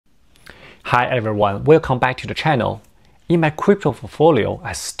Hi everyone, welcome back to the channel. In my crypto portfolio,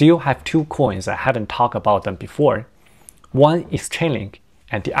 I still have two coins I haven't talked about them before. One is Chainlink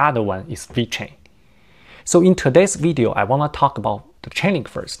and the other one is VeChain. So in today's video, I want to talk about the Chainlink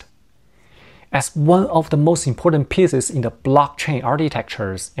first. As one of the most important pieces in the blockchain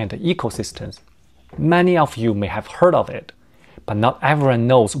architectures and the ecosystems, many of you may have heard of it, but not everyone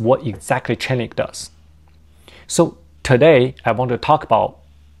knows what exactly Chainlink does. So today, I want to talk about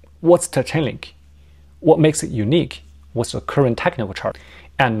what's the Chainlink, what makes it unique, what's the current technical chart,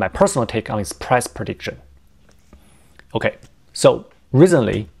 and my personal take on its price prediction. Okay, so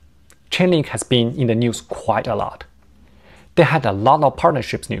recently, Chainlink has been in the news quite a lot. They had a lot of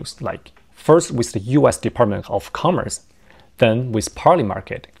partnerships news, like first with the US Department of Commerce, then with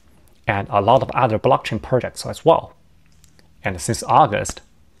Polymarket, and a lot of other blockchain projects as well. And since August,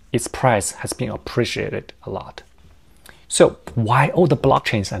 its price has been appreciated a lot. So why all the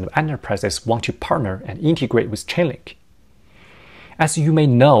blockchains and enterprises want to partner and integrate with Chainlink? As you may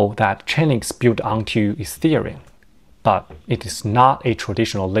know that Chainlink is built onto Ethereum, but it is not a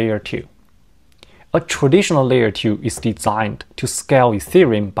traditional layer 2. A traditional layer 2 is designed to scale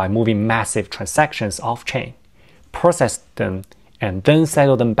Ethereum by moving massive transactions off-chain, process them, and then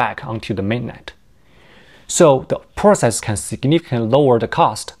settle them back onto the mainnet. So the process can significantly lower the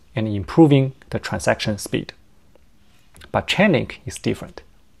cost and improving the transaction speed. But Chainlink is different.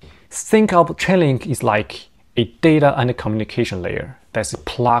 Think of Chainlink is like a data and communication layer that's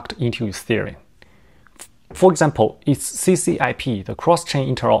plugged into Ethereum. For example, its CCIP, the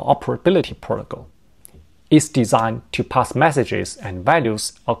cross-chain interoperability protocol, is designed to pass messages and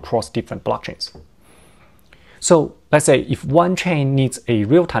values across different blockchains. So let's say if one chain needs a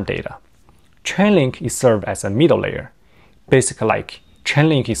real-time data, Chainlink is served as a middle layer. Basically like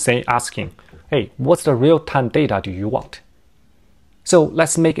Chainlink is asking, hey, what's the real-time data do you want? So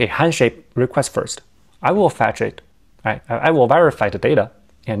let's make a handshake request first. I will fetch it, right? I will verify the data,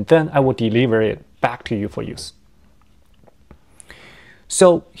 and then I will deliver it back to you for use.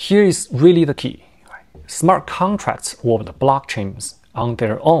 So here is really the key. Smart contracts or the blockchains on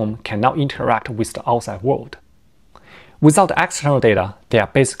their own can now interact with the outside world. Without the external data, they are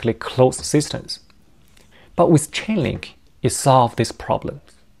basically closed systems. But with Chainlink, it solves this problem.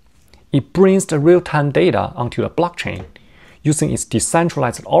 It brings the real-time data onto the blockchain using its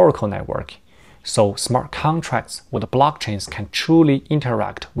decentralized Oracle network, so smart contracts or the blockchains can truly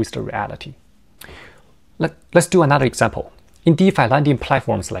interact with the reality. Let's do another example. In DeFi lending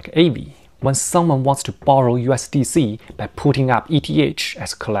platforms like AV, when someone wants to borrow USDC by putting up ETH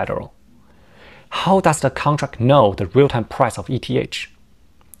as collateral, how does the contract know the real-time price of ETH?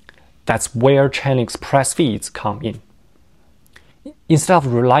 That's where Chainlink's price feeds come in. Instead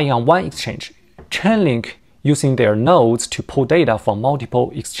of relying on one exchange, Chainlink using their nodes to pull data from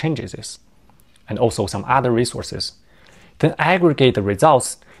multiple exchanges and also some other resources, then aggregate the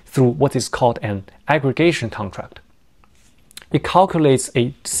results through what is called an aggregation contract. It calculates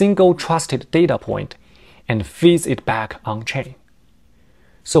a single trusted data point and feeds it back on-chain.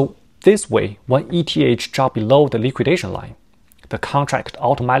 So this way, when ETH drops below the liquidation line, the contract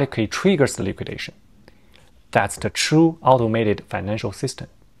automatically triggers the liquidation. That's the true automated financial system.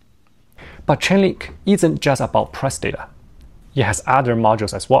 But Chainlink isn't just about price data. It has other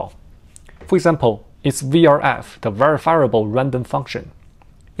modules as well. For example, its VRF, the verifiable random function,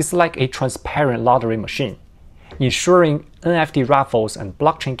 is like a transparent lottery machine, ensuring NFT raffles and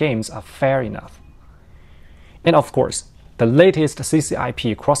blockchain games are fair enough. And of course, the latest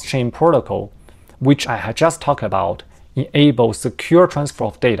CCIP cross-chain protocol, which I had just talked about, enables secure transfer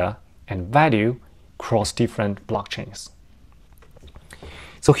of data and value across different blockchains.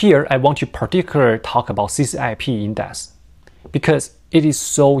 So here, I want to particularly talk about CCIP in depth, because it is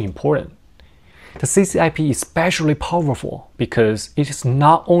so important. The CCIP is especially powerful because it is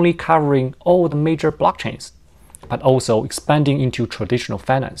not only covering all the major blockchains, but also expanding into traditional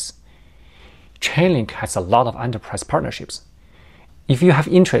finance. Chainlink has a lot of enterprise partnerships. If you have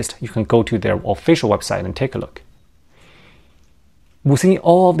interest, you can go to their official website and take a look. Within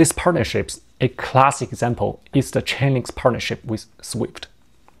all of these partnerships, a classic example is the Chainlink's partnership with SWIFT,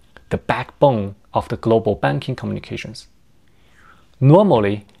 the backbone of the global banking communications.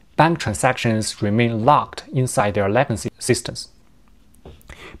 Normally, bank transactions remain locked inside their legacy systems.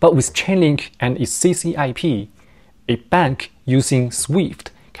 But with Chainlink and its CCIP, a bank using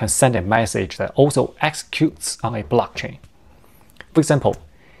SWIFT can send a message that also executes on a blockchain. For example,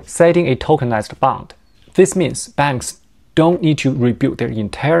 setting a tokenized bond. This means banks don't need to rebuild their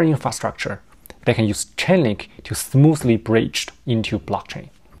entire infrastructure. They can use Chainlink to smoothly bridge into blockchain.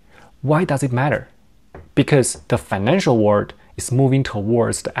 Why does it matter? Because the financial world is moving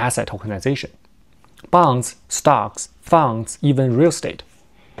towards the asset tokenization. Bonds, stocks, funds, even real estate.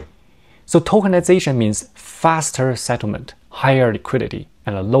 So tokenization means faster settlement, higher liquidity,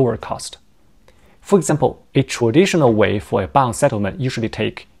 and a lower cost. For example, a traditional way for a bond settlement usually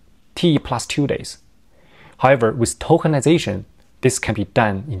takes T plus 2 days. However, with tokenization, this can be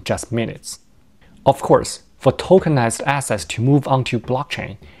done in just minutes. Of course, for tokenized assets to move onto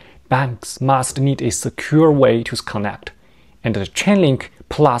blockchain, banks must need a secure way to connect, and the Chainlink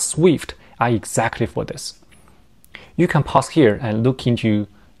plus Swift are exactly for this. You can pause here and look into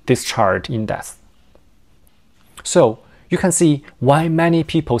this chart in depth. So, you can see why many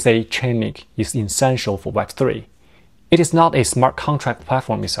people say Chainlink is essential for Web3. It is not a smart contract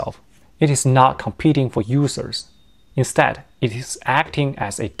platform itself. It is not competing for users. Instead, it is acting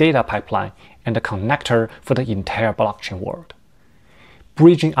as a data pipeline and a connector for the entire blockchain world,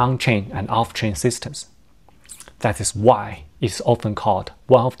 bridging on-chain and off-chain systems. That is why it is often called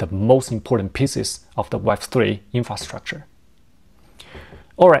one of the most important pieces of the Web3 infrastructure.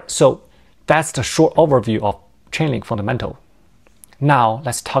 Alright, so that's the short overview of Chainlink fundamental. Now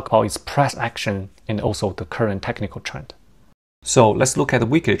let's talk about its price action and also the current technical trend. So let's look at the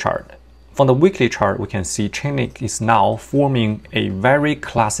weekly chart. From the weekly chart, we can see Chainlink is now forming a very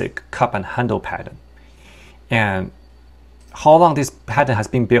classic cup and handle pattern. And how long this pattern has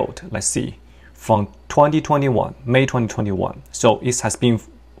been built, let's see. From 2021, May 2021. So it has been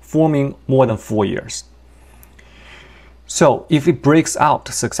forming more than 4 years. So if it breaks out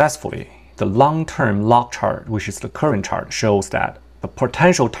successfully, the long-term log chart, which is the current chart, shows that the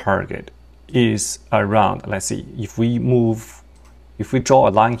potential target is around, let's see, if we draw a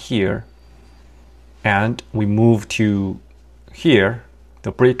line here and we move to here,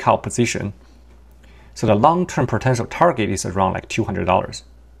 the breakout position, so the long-term potential target is around like $200.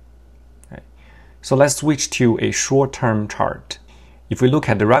 Right? So let's switch to a short-term chart. If we look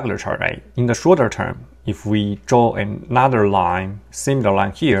at the regular chart, right, in the shorter term, if we draw another line, similar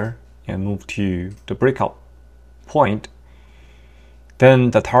line here, and move to the breakout point,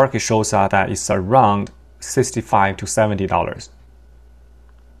 then the target shows us that it's around $65 to $70.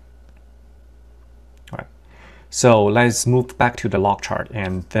 Right. So let's move back to the log chart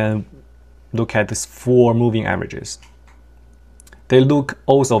and then look at these 4 moving averages. They look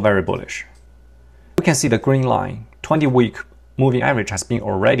also very bullish. You can see the green line, 20-week moving average has been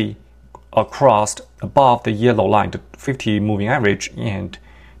already crossed above the yellow line, the 50 moving average, and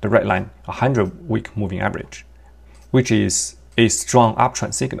the red line, 100-week moving average, which is a strong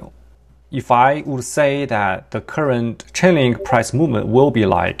uptrend signal. If I would say that the current Chainlink price movement will be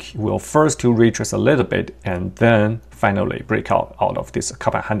like, we'll first to retrace a little bit and then finally break out of this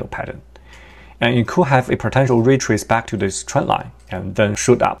cup and handle pattern. And it could have a potential retrace back to this trend line and then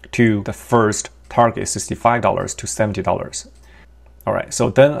shoot up to the first target, $65 to $70. All right, so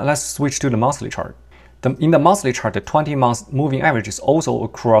then let's switch to the monthly chart. In the monthly chart, the 20-month moving average is also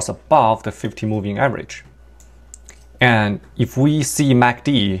across above the 50 moving average. And if we see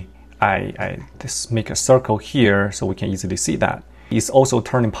MACD, I just make a circle here so we can easily see that. It's also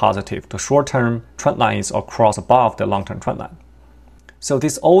turning positive. The short-term trend line is across above the long-term trend line. So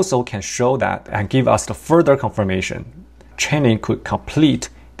this also can show that and give us the further confirmation. Chainlink could complete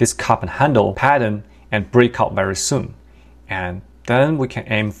this cup and handle pattern and break out very soon. And then we can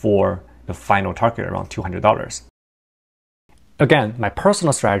aim for the final target around $200. Again, my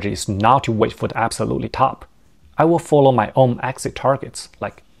personal strategy is not to wait for the absolutely top. I will follow my own exit targets,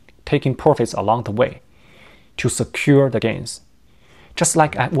 like taking profits along the way, to secure the gains. Just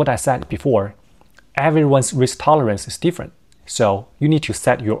like what I said before, everyone's risk tolerance is different, so you need to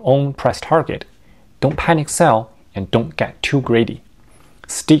set your own price target. Don't panic sell and don't get too greedy.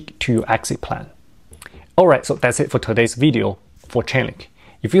 Stick to your exit plan. Alright, so that's it for today's video for Chainlink.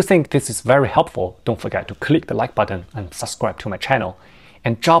 If you think this is very helpful, don't forget to click the like button and subscribe to my channel.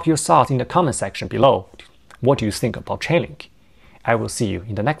 And drop your thoughts in the comment section below. What do you think about Chainlink? I will see you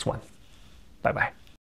in the next one. Bye bye.